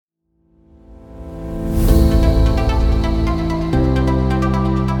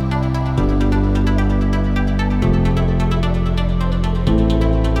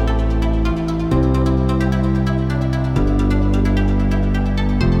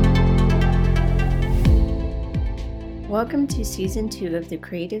Welcome to Season 2 of the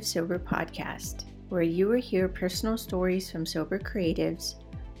Creative Sober Podcast, where you will hear personal stories from sober creatives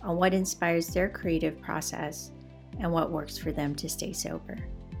on what inspires their creative process and what works for them to stay sober.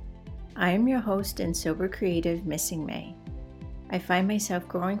 I am your host and sober creative, Missing May. I find myself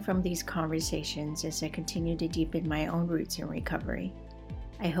growing from these conversations as I continue to deepen my own roots in recovery.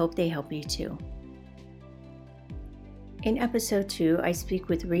 I hope they help you too. In episode 2, I speak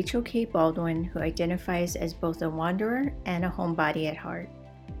with Rachel K. Baldwin, who identifies as both a wanderer and a homebody at heart.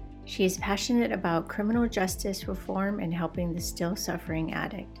 She is passionate about criminal justice reform and helping the still suffering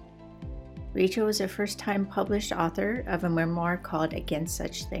addict. Rachel is a first-time published author of a memoir called Against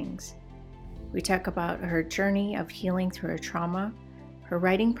Such Things. We talk about her journey of healing through her trauma, her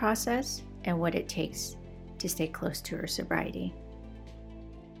writing process, and what it takes to stay close to her sobriety.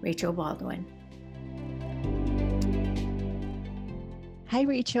 Rachel Baldwin. Hi,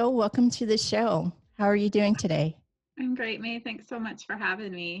 Rachel. Welcome to the show. How are you doing today? I'm great, May. Thanks so much for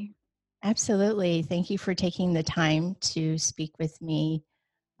having me. Absolutely. Thank you for taking the time to speak with me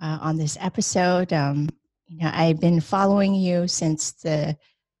on this episode. I've been following you since the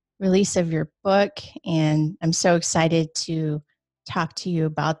release of your book, and I'm so excited to talk to you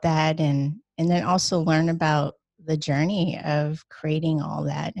about that and then also learn about the journey of creating all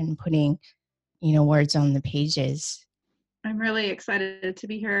that and putting, words on the pages. I'm really excited to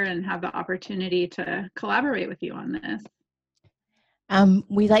be here and have the opportunity to collaborate with you on this.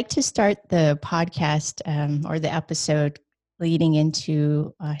 We like to start the podcast or the episode leading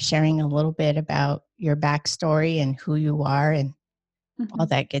into sharing a little bit about your backstory and who you are and all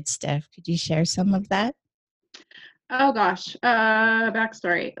that good stuff. Could you share some of that? Oh gosh,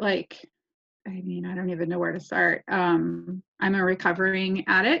 backstory. I don't even know where to start. I'm a recovering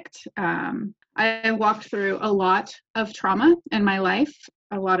addict. I walked through a lot of trauma in my life,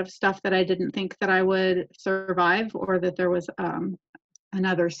 a lot of stuff that I didn't think that I would survive or that there was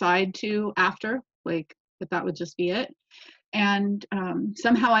another side to after, that that would just be it. And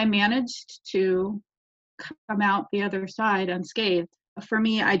somehow I managed to come out the other side unscathed. For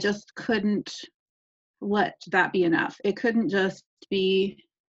me, I just couldn't let that be enough. It couldn't just be,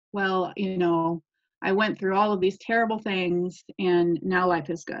 I went through all of these terrible things and now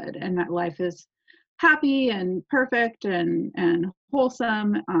life is good and that life is happy and perfect and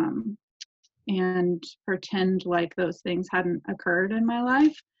wholesome, and pretend like those things hadn't occurred in my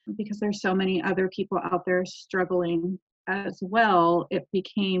life, because there's so many other people out there struggling as well. It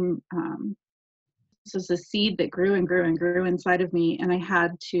became this was a seed that grew and grew and grew inside of me, and I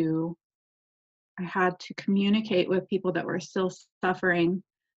had to communicate with people that were still suffering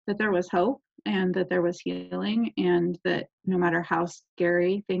that there was hope and that there was healing, and that no matter how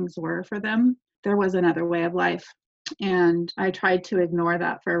scary things were for them, there was another way of life. And I tried to ignore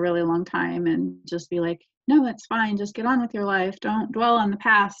that for a really long time and just be like, no, it's fine. Just get on with your life. Don't dwell on the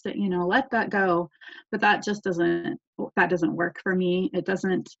past, let that go. But that just doesn't work for me. It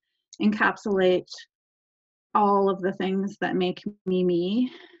doesn't encapsulate all of the things that make me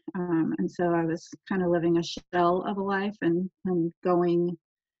me. And so I was kind of living a shell of a life and going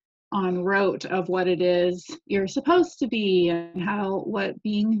on rote of what it is you're supposed to be and what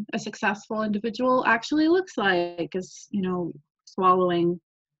being a successful individual actually looks like is, swallowing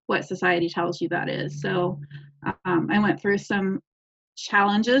what society tells you that is. So I went through some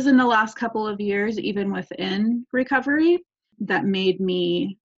challenges in the last couple of years, even within recovery, that made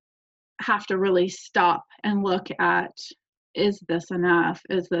me have to really stop and look at, is this enough?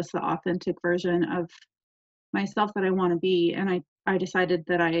 Is this the authentic version of myself that I want to be? And I decided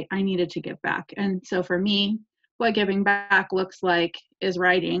that I needed to give back. And so for me, what giving back looks like is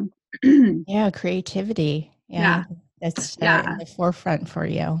writing. Yeah, creativity. Yeah. That's in the forefront for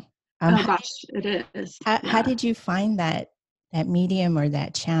you. It is. How did you find that medium or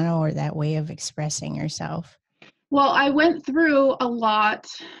that channel or that way of expressing yourself? Well, I went through a lot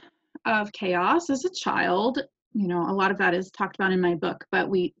of chaos as a child. A lot of that is talked about in my book, but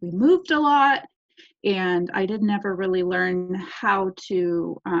we moved a lot, and I did never really learn how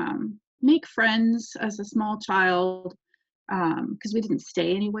to make friends as a small child, because we didn't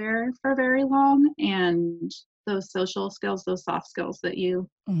stay anywhere for very long. And those social skills, those soft skills that you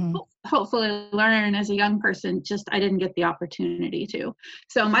hopefully learn as a young person, I didn't get the opportunity to.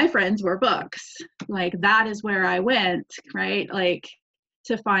 So my friends were books. That is where I went, right?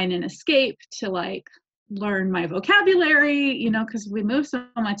 To find an escape, to learn my vocabulary, because we moved so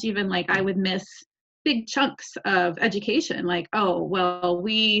much, even I would miss big chunks of education.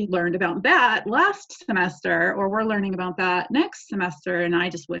 We learned about that last semester, or we're learning about that next semester, and I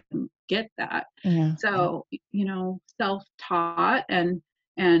just wouldn't get that. Yeah. So, self-taught and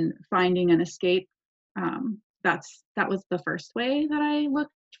finding an escape that was the first way that I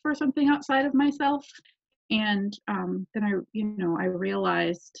looked for something outside of myself. And then I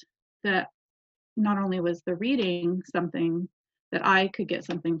realized that not only was the reading something that I could get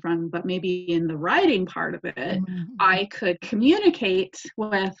something from, but maybe in the writing part of it, Mm-hmm. I could communicate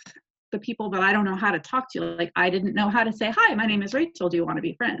with the people that I don't know how to talk to. Like, I didn't know how to say, hi, my name is Rachel. Do you want to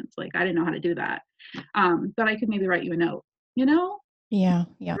be friends? Like, I didn't know how to do that. But I could maybe write you a note, you know, Yeah,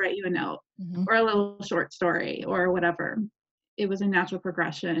 yeah. write you a note Mm-hmm. or a little short story or whatever. It was a natural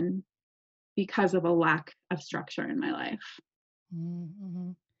progression because of a lack of structure in my life.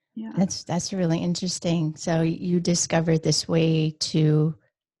 Mm-hmm. Yeah. That's really interesting. So you discovered this way to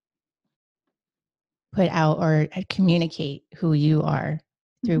put out or communicate who you are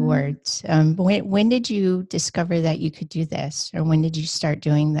through Mm-hmm. words. When did you discover that you could do this, or when did you start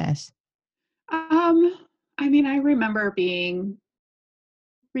doing this? I mean, I remember being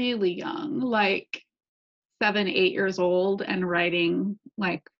really young, like 7, 8 years old, and writing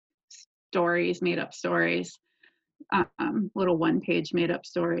like stories, made up stories, little one-page made up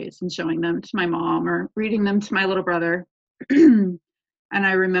stories, and showing them to my mom or reading them to my little brother. And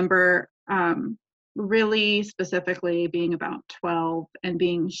I remember really specifically being about 12 and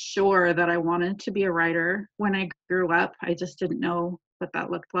being sure that I wanted to be a writer when I grew up. I just didn't know what that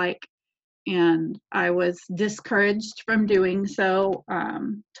looked like. And I was discouraged from doing so,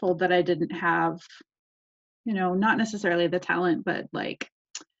 told that I didn't have, not necessarily the talent, but like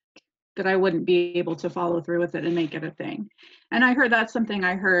that I wouldn't be able to follow through with it and make it a thing. And I heard that's something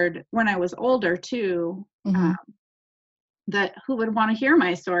I heard when I was older too, Mm-hmm. that who would want to hear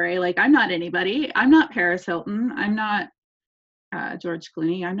my story? Like, I'm not anybody. I'm not Paris Hilton. I'm not George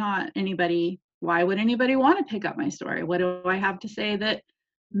Clooney. I'm not anybody. Why would anybody want to pick up my story? What do I have to say that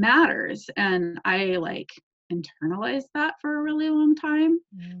matters? And I like internalized that for a really long time.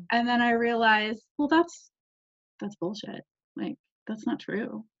 Mm-hmm. And then I realized, well, that's bullshit. Like, that's not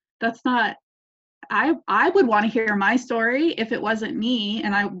true. That's not, I would want to hear my story if it wasn't me.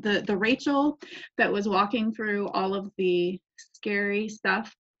 And the Rachel that was walking through all of the scary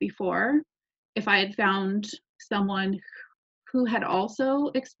stuff before, if I had found someone who had also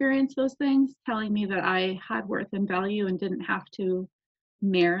experienced those things telling me that I had worth and value and didn't have to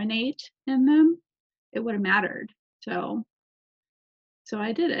marinate in them, it would have mattered. So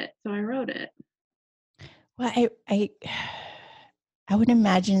I did it. So I wrote it. Well, I would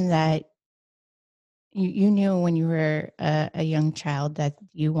imagine that you knew when you were a young child that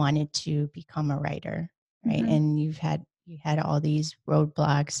you wanted to become a writer, right? Mm-hmm, And you had all these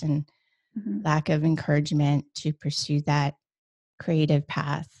roadblocks and mm-hmm. lack of encouragement to pursue that creative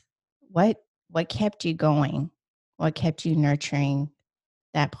path. What what kept you going? What kept you nurturing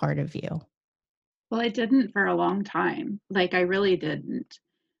that part of you? Well, I didn't for a long time. Like, I really didn't.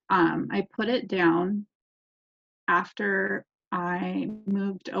 I put it down after I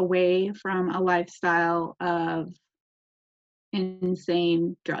moved away from a lifestyle of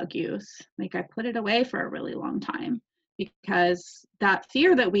insane drug use. Like, I put it away for a really long time because that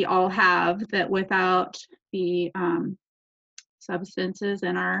fear that we all have that without the substances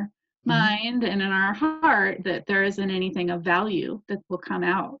in our Mhm. mind and in our heart, that there isn't anything of value that will come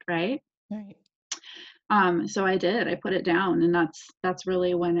out, right? Right. So I did. I put it down, and that's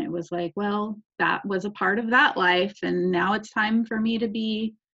really when it was like, well, that was a part of that life, and now it's time for me to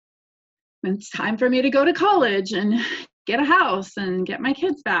go to college and get a house and get my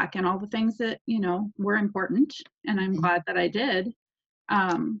kids back and all the things that were important. And I'm Mhm. glad that I did.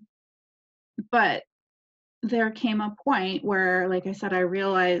 Um, but there came a point where, like I said, I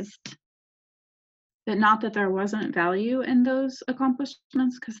realized that not that there wasn't value in those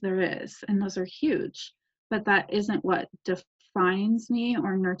accomplishments, because there is, and those are huge, but that isn't what defines me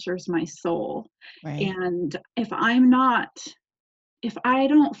or nurtures my soul. Right. And if I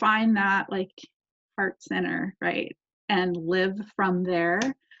don't find that like heart center, right, and live from there,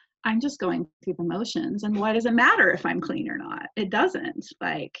 I'm just going through the motions. And why does it matter if I'm clean or not? It doesn't.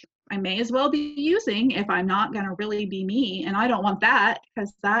 Like, I may as well be using if I'm not going to really be me. And I don't want that,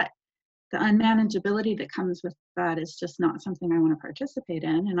 because the unmanageability that comes with that is just not something I want to participate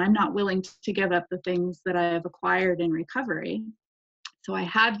in. And I'm not willing to give up the things that I have acquired in recovery. So I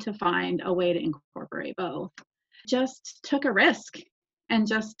had to find a way to incorporate both. Just took a risk and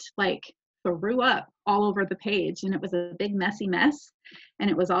just like threw up all over the page. And it was a big, messy mess. And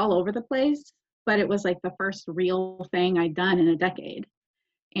it was all over the place. But it was like the first real thing I'd done in a decade.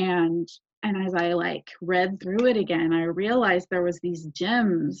 And as I like read through it again, I realized there was these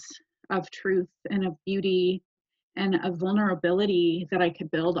gems of truth and of beauty and of vulnerability that I could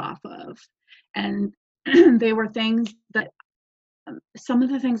build off of. And they were things that some of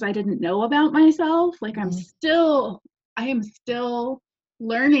the things I didn't know about myself. Like Mhm. I am still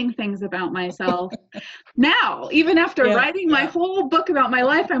learning things about myself now. Even after Yeah, writing my yeah. whole book about my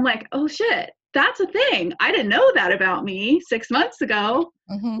life, I'm like, oh shit, that's a thing. I didn't know that about me 6 months ago.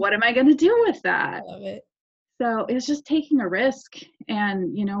 Mhm. What am I going to do with I that? love it. So it's just taking a risk.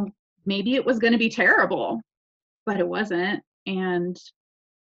 And, maybe it was going to be terrible, but it wasn't. And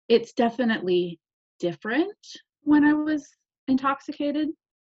it's definitely different when I was intoxicated.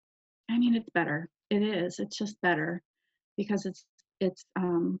 I mean, it's better. It is. It's just better because it's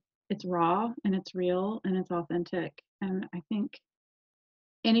raw and it's real and it's authentic. And I think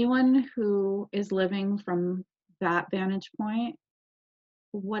anyone who is living from that vantage point,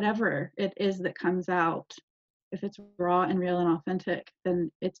 whatever it is that comes out, if it's raw and real and authentic, then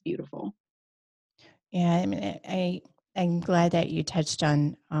it's beautiful. Yeah, I mean, I'm glad that you touched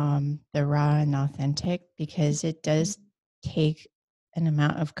on the raw and authentic because it does take an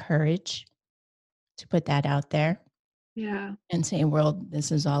amount of courage to put that out there Yeah. and say, "World,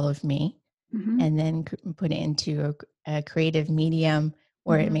 this is all of me," Hmm. and then put it into a creative medium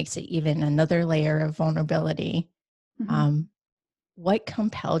where it Hmm. makes it even another layer of vulnerability. Hmm. Um, what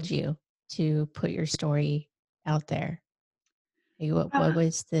compelled you to put your story out there? Like, what Uh,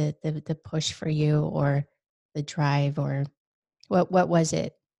 was the push for you, or the drive, or what was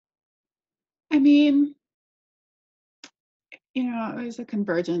it? I mean, it was a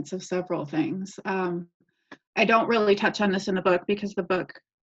convergence of several things. I don't really touch on this in the book because the book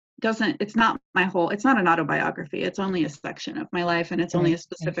doesn't, it's not an autobiography. It's only a section of my life and it's only Right, a right.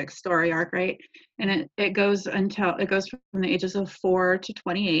 specific story arc, right? And it goes from the ages of 4 to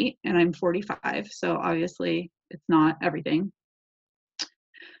 28, and I'm 45. So obviously it's not everything.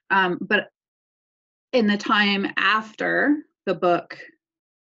 But in the time after the book,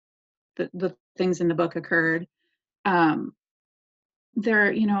 the things in the book occurred, um,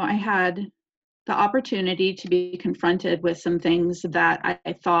 I had the opportunity to be confronted with some things that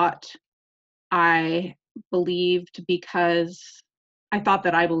I thought I believed because I thought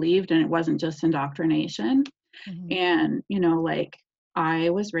that I believed, and it wasn't just indoctrination. Mhm. And, like,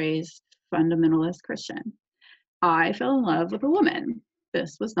 I was raised fundamentalist Christian. I fell in love with a woman.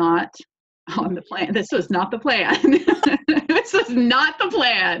 This was not on the plan. This was not the plan. This was not the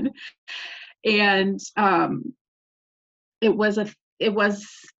plan. And it was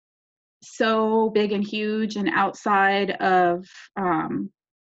so big and huge and outside of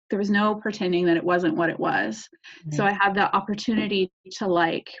there was no pretending that it wasn't what it was. So Right. I had the opportunity to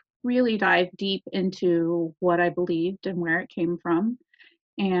like really dive deep into what I believed and where it came from.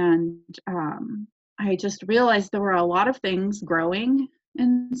 And I just realized there were a lot of things growing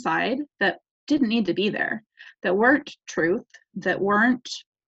inside that didn't need to be there, that weren't truth, that weren't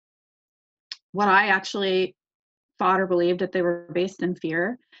what I actually thought or believed, that they were based in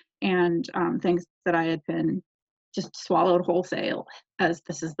fear and things that I had been just swallowed wholesale as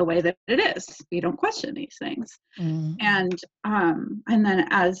this is the way that it is. You don't question these things. Mm. And then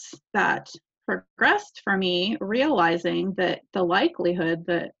as that progressed for me, realizing that the likelihood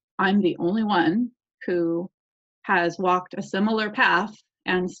that I'm the only one who has walked a similar path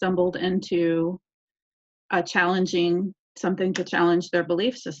and stumbled into a challenging something to challenge their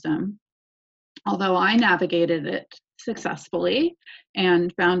belief system, although I navigated it successfully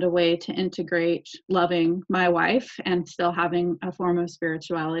and found a way to integrate loving my wife and still having a form of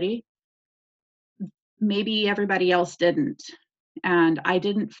spirituality, maybe everybody else didn't. And I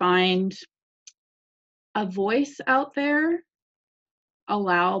didn't find a voice out there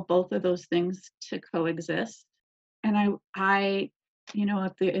allow both of those things to coexist. And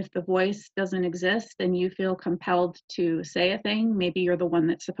if the voice doesn't exist and you feel compelled to say a thing, maybe you're the one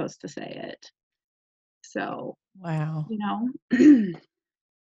that's supposed to say it. So, Wow. you know,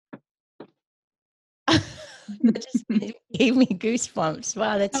 That just gave me goosebumps.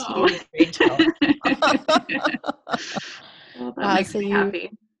 Wow, that's oh. huge, Rachel. Well, that Wow, makes so me happy.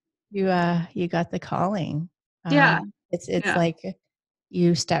 you got the calling. Yeah, It's yeah. like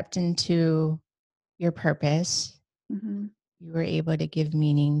you stepped into your purpose. Mhm, You were able to give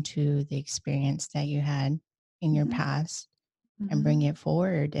meaning to the experience that you had in your mhm, past and mhm. bring it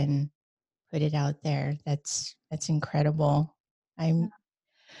forward and put it out there. That's incredible. I'm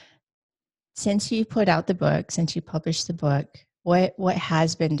Since you put out the book, since you published the book, what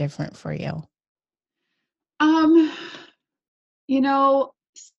has been different for you? Um, you know,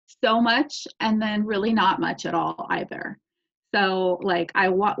 so much and then really not much at all either. So, like,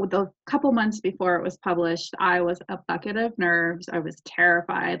 the couple months before it was published, I was a bucket of nerves. I was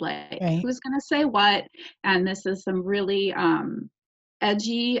terrified, like, Right. who's going to say what? And this is some really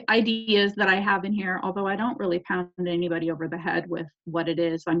edgy ideas that I have in here, although I don't really pound anybody over the head with what it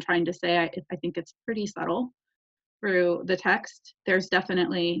is I'm trying to say. I think it's pretty subtle through the text. There's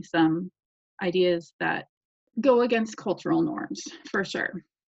definitely some ideas that go against cultural norms for sure.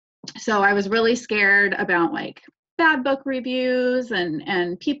 So I was really scared about like bad book reviews and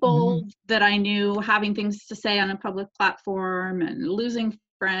Mhm. people that I knew having things to say on a public platform and losing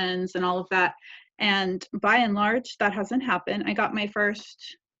friends and all of that. And by and large, that hasn't happened. I got my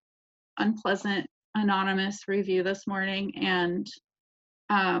first unpleasant anonymous review this morning, and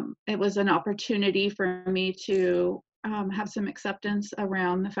it was an opportunity for me to have some acceptance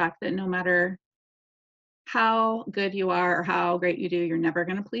around the fact that no matter how good you are or how great you do, you're never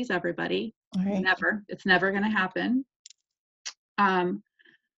going to please everybody. All right. Never. It's never going to happen. Um,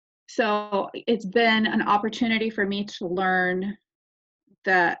 so it's been an opportunity for me to learn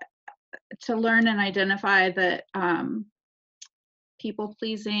that, to learn and identify that people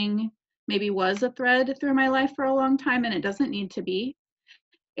pleasing maybe was a thread through my life for a long time, and it doesn't need to be.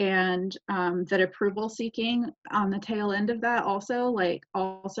 And that approval seeking on the tail end of that also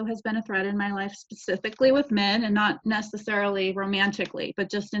has been a thread in my life, specifically with men, and not necessarily romantically, but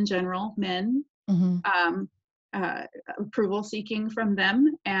just in general, men. Mhm. um, uh, Approval seeking from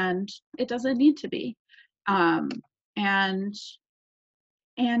them, and it doesn't need to be. um, and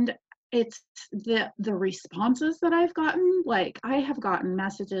and it's the responses that I've gotten. Like, I have gotten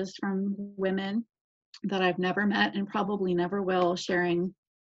messages from women that I've never met and probably never will, sharing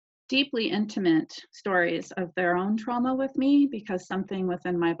deeply intimate stories of their own trauma with me because something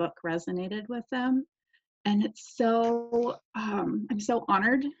within my book resonated with them. And it's so, I'm so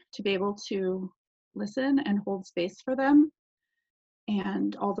honored to be able to listen and hold space for them.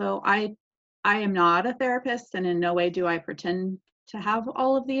 And although I am not a therapist, and in no way do I pretend to have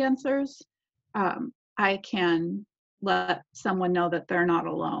all of the answers, I can let someone know that they're not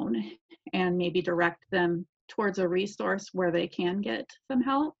alone and maybe direct them towards a resource where they can get some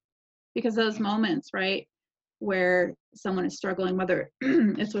help. Because those moments, right, where someone is struggling, whether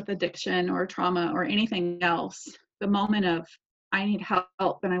it's with addiction or trauma or anything else, the moment of I need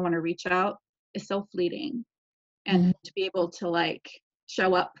help and I want to reach out is so fleeting. Mhm. And to be able to like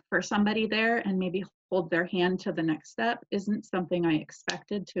show up for somebody there and maybe hold their hand to the next step isn't something I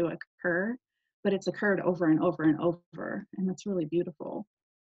expected to occur, but it's occurred over and over and over, and that's really beautiful.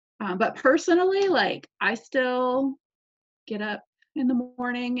 But personally, like, I still get up in the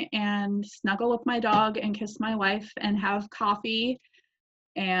morning and snuggle with my dog and kiss my wife and have coffee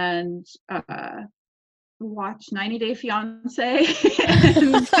and watch 90 Day Fiance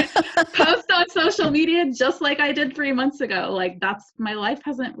and post on social media just like I did 3 months ago. Like, that's, my life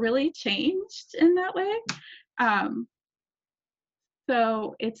hasn't really changed in that way. Um,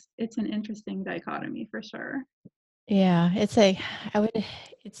 so it's an interesting dichotomy for sure. Yeah, it's like I would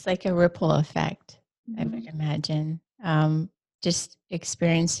it's like a ripple effect, I would Mhm. imagine. Just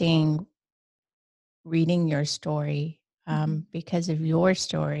experiencing reading your story, Mhm. because of your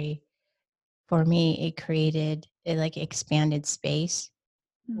story, for me, it like expanded space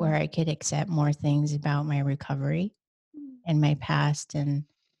where Mhm. I could accept more things about my recovery and my past. And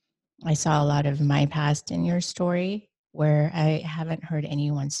I saw a lot of my past in your story where I haven't heard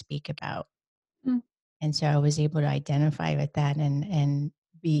anyone speak about. Mhm. And so I was able to identify with that and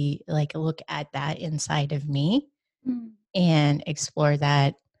be like, look at that inside of me Mhm. and explore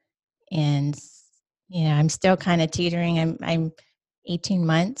that. And, I'm still kind of teetering. I'm 18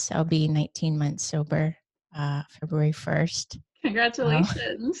 months. I'll be 19 months sober, February 1st. Um,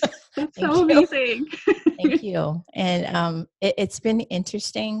 Congratulations. That's thank so you. amazing. Thank you. And it's been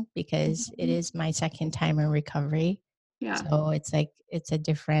interesting because it Mhm. is my second time in recovery. Yeah. So it's like it's a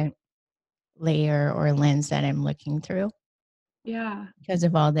different layer or lens that I'm looking through Yeah. because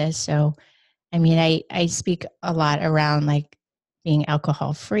of all this. So I mean, I speak a lot around like being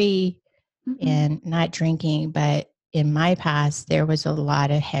alcohol free Mhm. and not drinking, but in my past there was a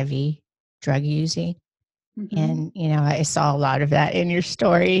lot of heavy drug using. Mhm. And I saw a lot of that in your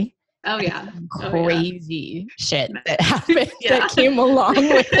story. Oh, yeah. Oh, yeah. Crazy shit that happened that Yeah. came along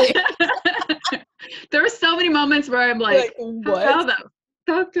with it. There were so many moments where I'm like, Like, what? how the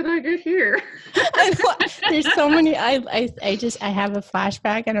fuck did I get here? I know. There's so many. I have a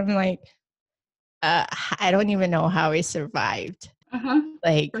flashback, and I'm like, I don't even know how I survived. Uh-huh.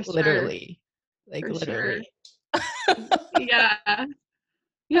 Like For sure. literally, like For sure. literally. Yeah.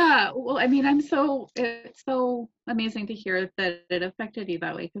 Yeah. Well, I mean, it's so amazing to hear that it affected you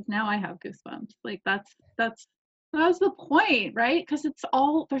that way, because now I have goosebumps. Like, that's the point, right? Because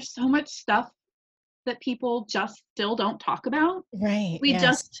there's so much stuff that people just still don't talk about. Right. We Yes.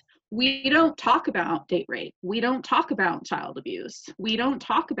 just we don't talk about date rape. We don't talk about child abuse. We don't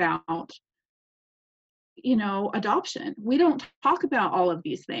talk about, adoption. We don't talk about all of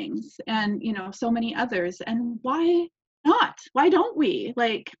these things and, so many others. And why not? Why don't we?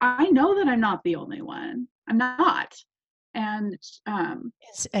 Like, I know that I'm not the only one. I'm not. And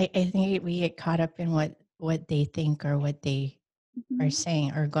Yes, I think we get caught up in what they think or what they are mhm,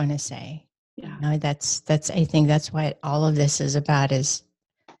 saying or going to say. yeah, That's I think that's what all of this is about, is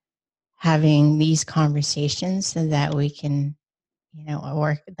having these conversations so that we can,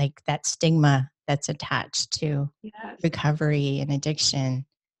 or like that stigma that's attached to yes, recovery and addiction,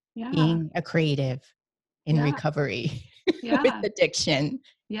 yeah, being a creative in yeah, recovery with yeah, addiction. It's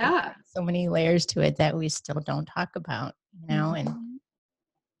yeah. so many layers to it that we still don't talk about, and Mhm.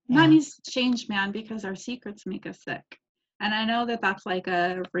 That yeah, needs to change, man, because our secrets make us sick. And I know that that's like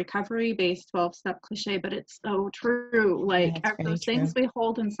a recovery based 12-step cliche, but it's so true. yeah, Like, it's very those things true. we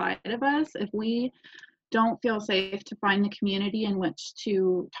hold inside of us, if we don't feel safe to find the community in which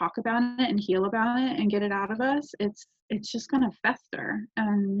to talk about it and heal about it and get it out of us, it's just going to fester.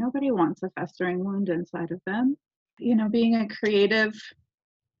 And nobody wants a festering wound inside of them. Being a creative,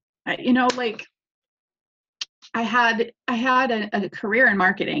 like, I had a career in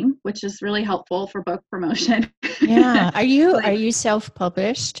marketing, which is really helpful for book promotion. Yeah. Are Like, you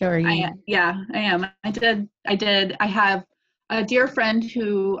self-published, or are you? yeah, I am. I did. I have a dear friend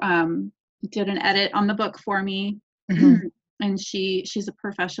who did an edit on the book for me, Mhm. and she's a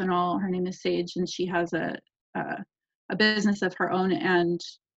professional. Her name is Sage, and she has a, a business of her own. And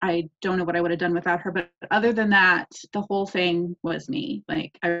I don't know what I would have done without her. But other than that, the whole thing was me.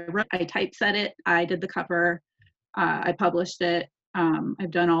 Like, I wrote, I typeset it, I did the cover, I published it.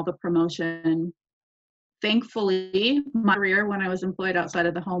 I've done all the promotion. Thankfully, my career when I was employed outside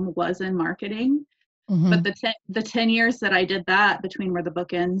of the home was in marketing. But Mhm. the 10 years that I did that, between where the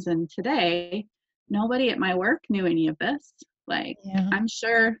book ends and today, nobody at my work knew any of this. Like, Yeah. I'm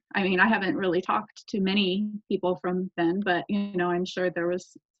sure, I mean, I haven't really talked to many people from then, but, I'm sure there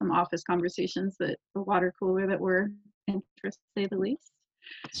was some office conversations at the water cooler that were interesting, to say the least.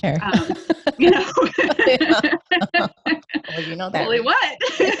 Sure. Um, you know, Yeah. Well, you know that, Holy right?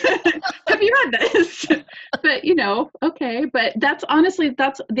 what? Have you read this? But okay. But that's honestly,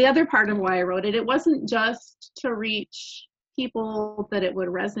 that's the other part of why I wrote it. It wasn't just to reach people that it would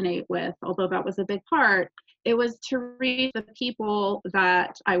resonate with, although that was a big part. It was to reach the people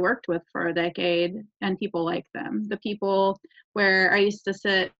that I worked with for a decade and people like them. The people where I used to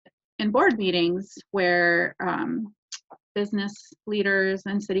sit in board meetings where business leaders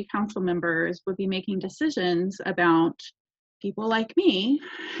and city council members would be making decisions about people like me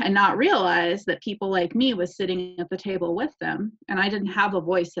and not realize that people like me was sitting at the table with them. And I didn't have a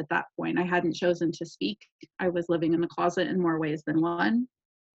voice at that point. I hadn't chosen to speak. I was living in the closet in more ways than one.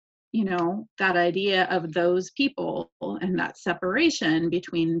 That idea of those people and that separation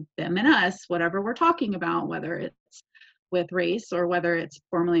between them and us, whatever we're talking about, whether it's with race or whether it's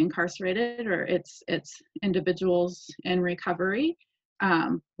formerly incarcerated or it's individuals in recovery,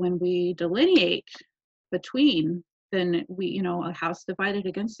 when we delineate between, then a house divided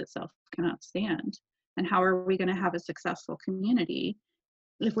against itself cannot stand. And how are we going to have a successful community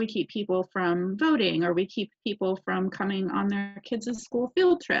if we keep people from voting, or we keep people from coming on their kids' school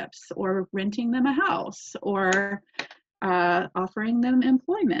field trips, or renting them a house, or offering them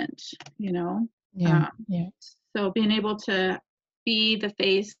employment, Yeah. um, Yeah. so being able to be the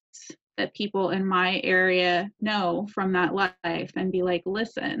face that people in my area know from that life and be like,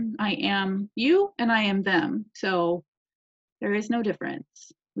 listen, I am you and I am them. So there is no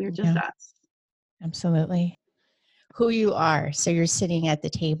difference. We're just Yeah. us. Absolutely. Who you are. So you're sitting at the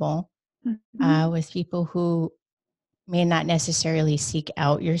table Mhm. with people who may not necessarily seek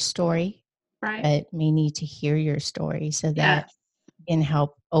out your story, Right? but may need to hear your story so that Yes. can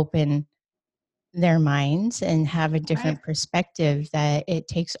help open their minds and have a Right. different perspective, that it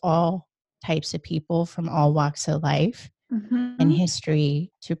takes all types of people from all walks of life and Mm-hmm.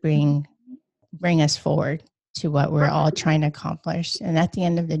 history to bring us forward to what we're all trying to accomplish. And at the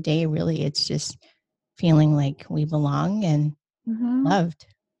end of the day, really, it's just feeling like we belong and Mm-hmm. loved,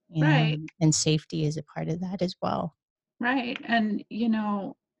 Right. and safety is a part of that as well. Right. And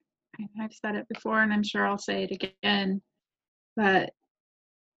I've said it before, and I'm sure I'll say it again, but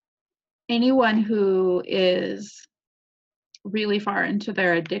anyone who is really far into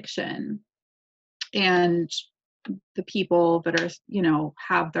their addiction, and the people that are,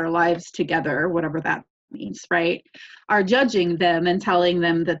 have their lives together, whatever that means, right, are judging them and telling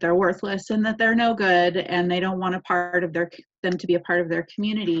them that they're worthless and that they're no good and they don't want them to be a part of their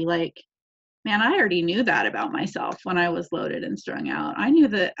community. Like, man, I already knew that about myself when I was loaded and strung out. I knew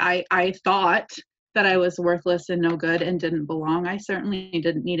that I thought that I was worthless and no good and didn't belong. I certainly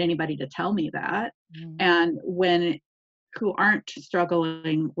didn't need anybody to tell me that. Mm. And when who aren't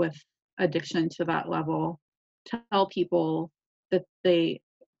struggling with addiction to that level tell people that they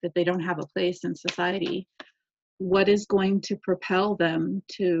don't have a place in society, what is going to propel them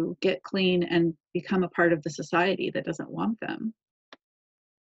to get clean and become a part of the society that doesn't want them?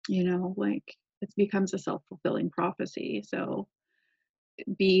 Like it becomes a self-fulfilling prophecy. So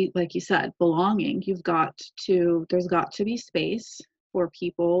be, like you said, belonging. There's got to be space for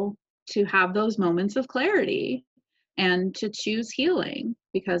people to have those moments of clarity and to choose healing.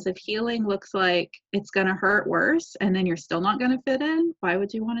 Because if healing looks like it's going to hurt worse and then you're still not going to fit in, why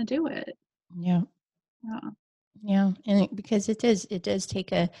would you want to do it? Yeah. Yeah. Yeah. Because it does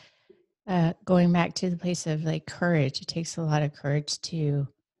take going back to the place of like courage. It takes a lot of courage to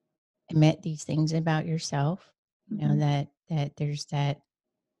admit these things about yourself, Mm-hmm. that there's that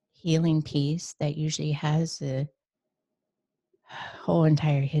healing piece that usually has the whole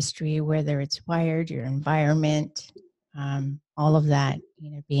entire history, whether it's wired, your environment, all of that,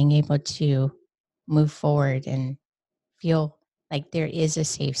 being able to move forward and feel like there is a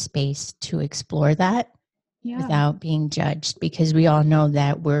safe space to explore that Yeah. without being judged, because we all know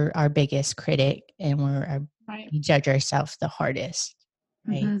that we're our biggest critic and Right. we judge ourselves the hardest,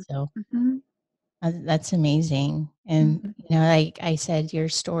 right? Mm-hmm. So Mm-hmm. that's amazing. And Mm-hmm. like I said, your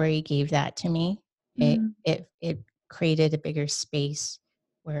story gave that to me. It created a bigger space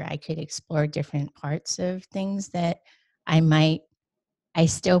where I could explore different parts of things that I might I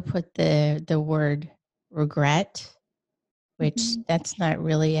still put the word regret, which Mm-hmm. that's not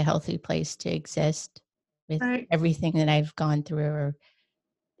really a healthy place to exist with Right. everything that I've gone through. Or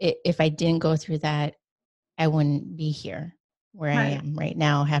if I didn't go through that, I wouldn't be here where I Right. am right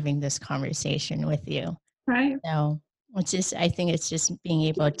now having this conversation with you. Right. So I think it's just being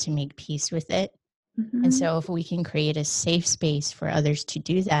able to make peace with it. And Mm-hmm. so if we can create a safe space for others to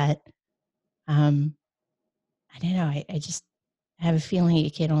do that, um, I don't know. I just have a feeling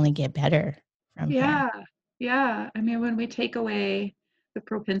it can only get better from here. Yeah. Yeah. I mean, when we take away the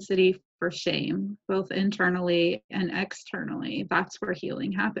propensity for shame, both internally and externally, that's where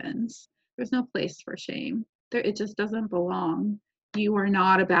healing happens. There's no place for shame. It just doesn't belong. You are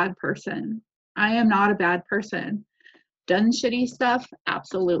not a bad person. I am not a bad person. Done shitty stuff?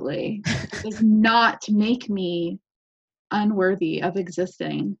 Absolutely. Does not make me unworthy of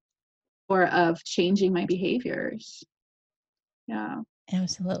existing or of changing my behaviors. Yeah.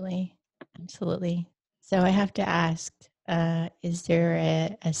 Absolutely. Absolutely. So I have to ask, is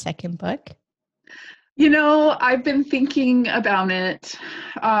there a second book? I've been thinking about it.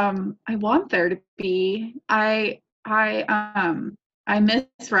 I want there to be. I miss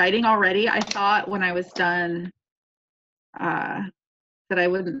writing already. I thought when I was done uh, that I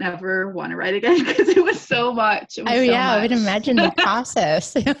would never want to write again because it was so much. It Oh, was so yeah, I would much. imagine the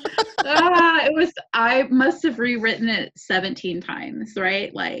process. It was. I must have rewritten it 17 times,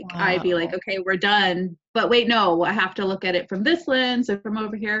 right? Like I'd be like, Wow. okay, we're done. But wait, no, I have to look at it from this lens or from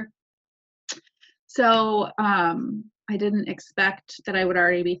over here. So I didn't expect that I would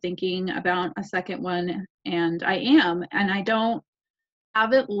already be thinking about a second one, and I am, and I don't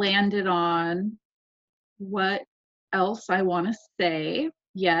haven't landed on what else I want to say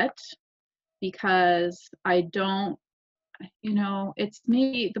yet because I don't, it's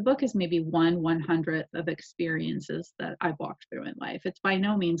maybe the book is maybe 1/100th of experiences that I've walked through in life. It's by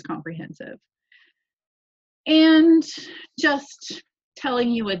no means comprehensive. And just telling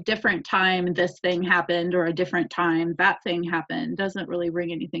you a different time this thing happened or a different time that thing happened doesn't really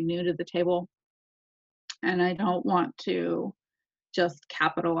bring anything new to the table. And I don't want to just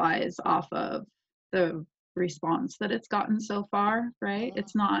capitalize off of the response that it's gotten so far, right?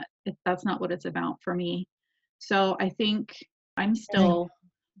 That's not what it's about for me. So I think I'm And I know still it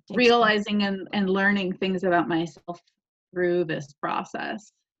takes work. realizing and learning things about myself through this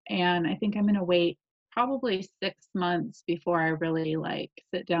process. And I think I'm going to wait probably 6 months before I really like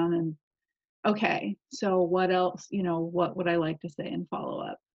sit down and, okay, so what else, what would I like to say and follow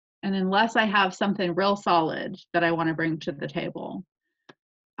up? And unless I have something real solid that I want to bring to the table,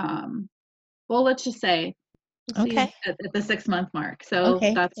 um, well, let's just say we'll see Okay. at the 6 month mark. So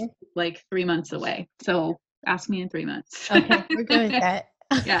Okay. that's like 3 months away. So ask me in 3 months. Okay. We're good with that.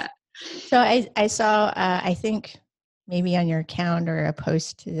 Yeah. So I saw, I think maybe on your account or a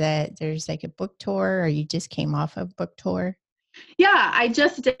post that there's like a book tour, or you just came off a book tour. Yeah, I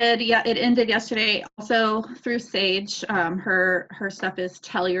just did. Yeah, it ended yesterday. Also through Sage, her stuff is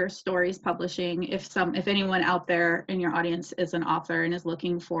Tell Your Stories Publishing. If anyone out there in your audience is an author and is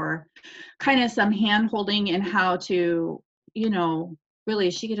looking for kind of some hand holding in how to,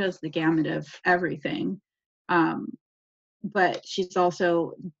 really she does the gamut of everything. Um, but she's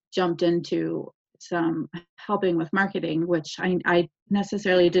also jumped into some helping with marketing, which I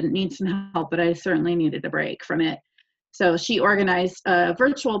necessarily didn't need some help, but I certainly needed a break from it. So she organized a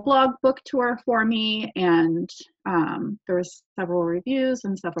virtual blog book tour for me, and there was several reviews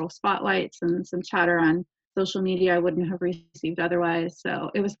and several spotlights and some chatter on social media I wouldn't have received otherwise.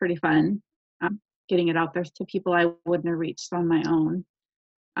 So it was pretty fun getting it out there to people I wouldn't have reached on my own.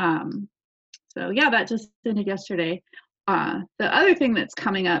 So yeah, that just ended yesterday. The other thing that's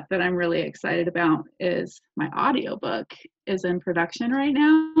coming up that I'm really excited about is my audiobook is in production right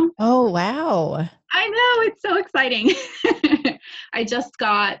now. Oh, wow. I know, it's so exciting. I just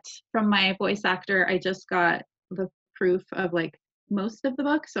got from my voice actor, I just got the proof of like most of the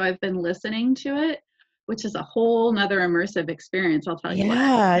book. So I've been listening to it, which is a whole nother immersive experience, I'll tell you what.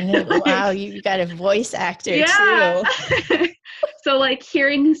 Yeah. No, wow. Like, You got a voice actor yeah. too. So like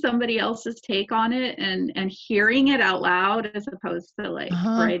hearing somebody else's take on it and hearing it out loud as opposed to like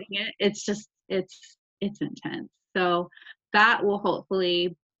Uh-huh. writing it, it's intense. So that will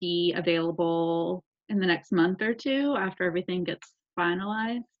hopefully be available in the next month or two after everything gets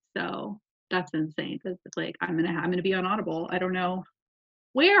finalized. So that's insane because it's like I'm gonna be on Audible. I don't know,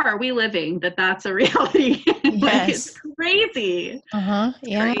 where are we living that that's a reality. Like it's Yes. crazy. Uh-huh. It's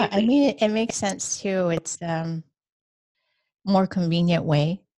Yeah. I crazy. mean, it makes sense too. It's more convenient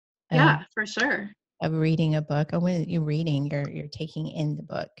way of Yeah, for sure. reading a book. And when you're reading, you're taking in the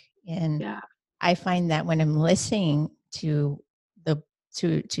book. And Yeah. I find that when I'm listening to the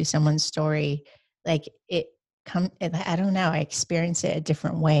to someone's story, like I don't know, I experience it a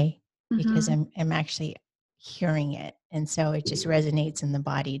different way because Hmm. I'm actually hearing it. And so it just resonates in the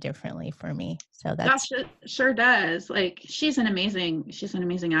body differently for me. So that's Gosh, it sure does. Like she's an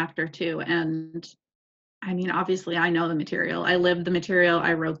amazing actor too. And I mean, obviously I know the material. I lived the material.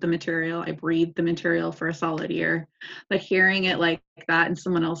 I wrote the material. I breathed the material for a solid year. But hearing it like that in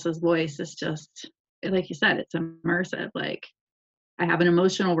someone else's voice is just, like you said, it's immersive. Like I have an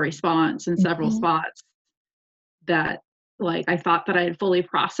emotional response in several Mhm. spots that like I thought that I had fully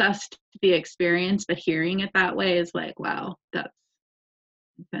processed the experience, but hearing it that way is like, wow, that's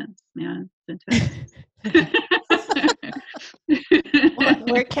intense, man. It's intense. Well,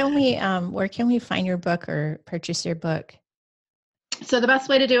 where can we find your book or purchase your book? So the best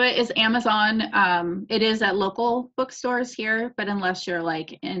way to do it is Amazon. It is at local bookstores here, but unless you're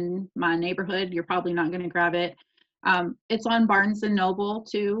like in my neighborhood, you're probably not going to grab it. It's on Barnes and Noble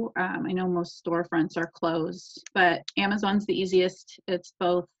too. I know most storefronts are closed, but Amazon's the easiest. It's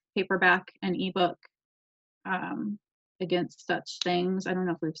both paperback and ebook. Um, Against Such Things. I don't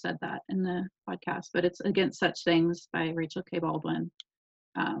know if we've said that in the podcast, but it's Against Such Things by Rachel K. Baldwin.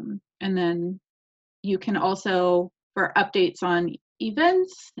 And then you can also, for updates on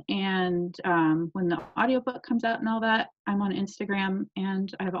events and when the audiobook comes out and all that, I'm on Instagram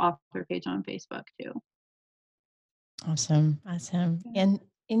and I have an author page on Facebook too. Awesome. Awesome. And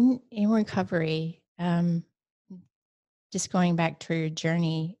in recovery, just going back to your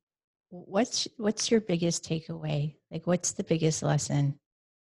journey, what's your biggest takeaway? Like what's the biggest lesson?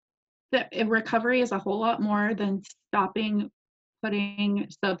 Recovery is a whole lot more than stopping putting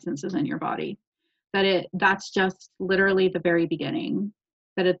substances in your body. That's just literally the very beginning.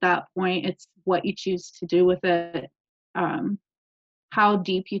 That at that point, it's what you choose to do with it, um, how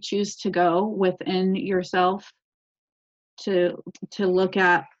deep you choose to go within yourself to look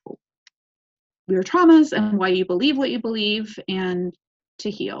at your traumas and why you believe what you believe and to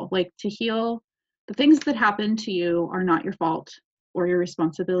heal. Like to heal, the things that happen to you are not your fault or your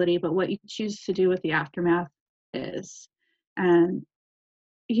responsibility, but what you choose to do with the aftermath is. And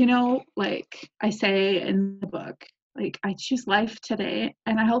like I say in the book, like I choose life today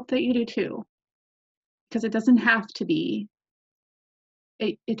and I hope that you do too. Because it doesn't have to be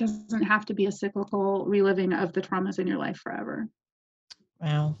it doesn't have to be a cyclical reliving of the traumas in your life forever.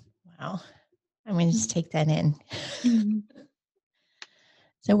 Wow. Wow. I'm going to just take that in. Mhm.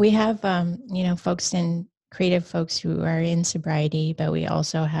 So we have, folks in creative folks who are in sobriety, but we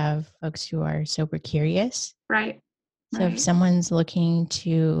also have folks who are sober curious. Right. So if Right. someone's looking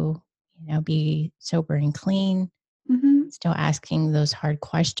to, be sober and clean, Mm-hmm. still asking those hard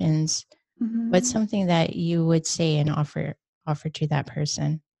questions, what's Mm-hmm. something that you would say and offer to that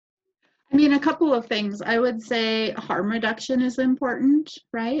person? I mean, a couple of things. I would say harm reduction is important,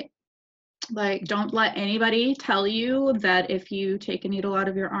 right? Like, don't let anybody tell you that if you take a needle out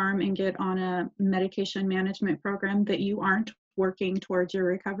of your arm and get on a medication management program that you aren't working towards your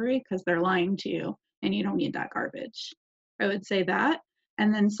recovery, because they're lying to you and you don't need that garbage. I would say that.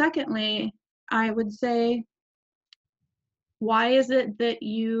 And then secondly, I would say, why is it that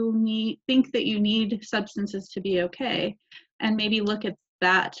you think that you need substances to be okay? And maybe look at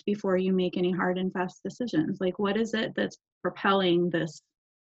that before you make any hard and fast decisions. Like, what is it that's propelling this,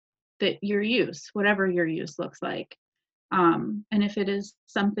 that your use, whatever your use looks like? And if it is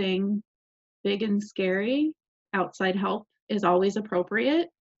something big and scary, outside help is always appropriate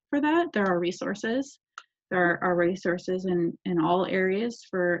for that. There are resources. There are resources in all areas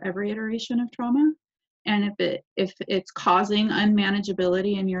for every iteration of trauma. And if it's causing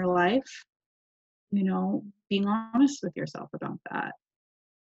unmanageability in your life, being honest with yourself about that.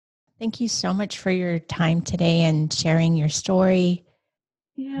 Thank you so much for your time today and sharing your story.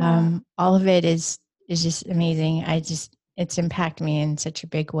 Yeah. All of it is just amazing. It's impacted me in such a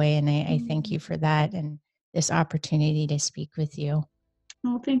big way. And I thank you for that and this opportunity to speak with you.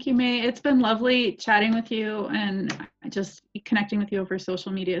 Well, thank you, May. It's been lovely chatting with you, and just connecting with you over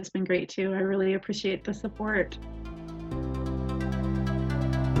social media. It's been great too. I really appreciate the support.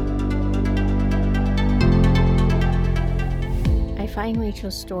 I find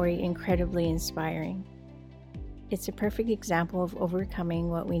Rachel's story incredibly inspiring. It's a perfect example of overcoming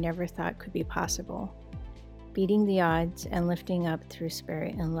what we never thought could be possible, beating the odds and lifting up through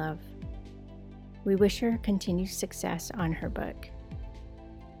spirit and love. We wish her continued success on her book.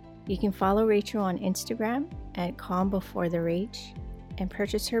 You can follow Rachel on Instagram at Calm Before the Rage and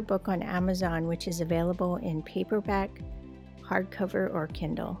purchase her book on Amazon, which is available in paperback, hardcover, or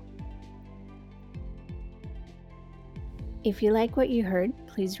Kindle. If you like what you heard,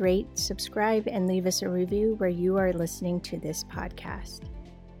 please rate, subscribe, and leave us a review where you are listening to this podcast.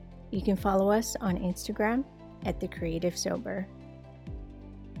 You can follow us on Instagram at The Creative Sober.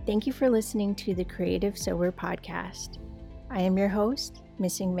 Thank you for listening to the Creative Sober podcast. I am your host,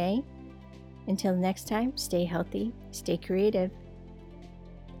 Missing May. Until next time, stay healthy, stay creative.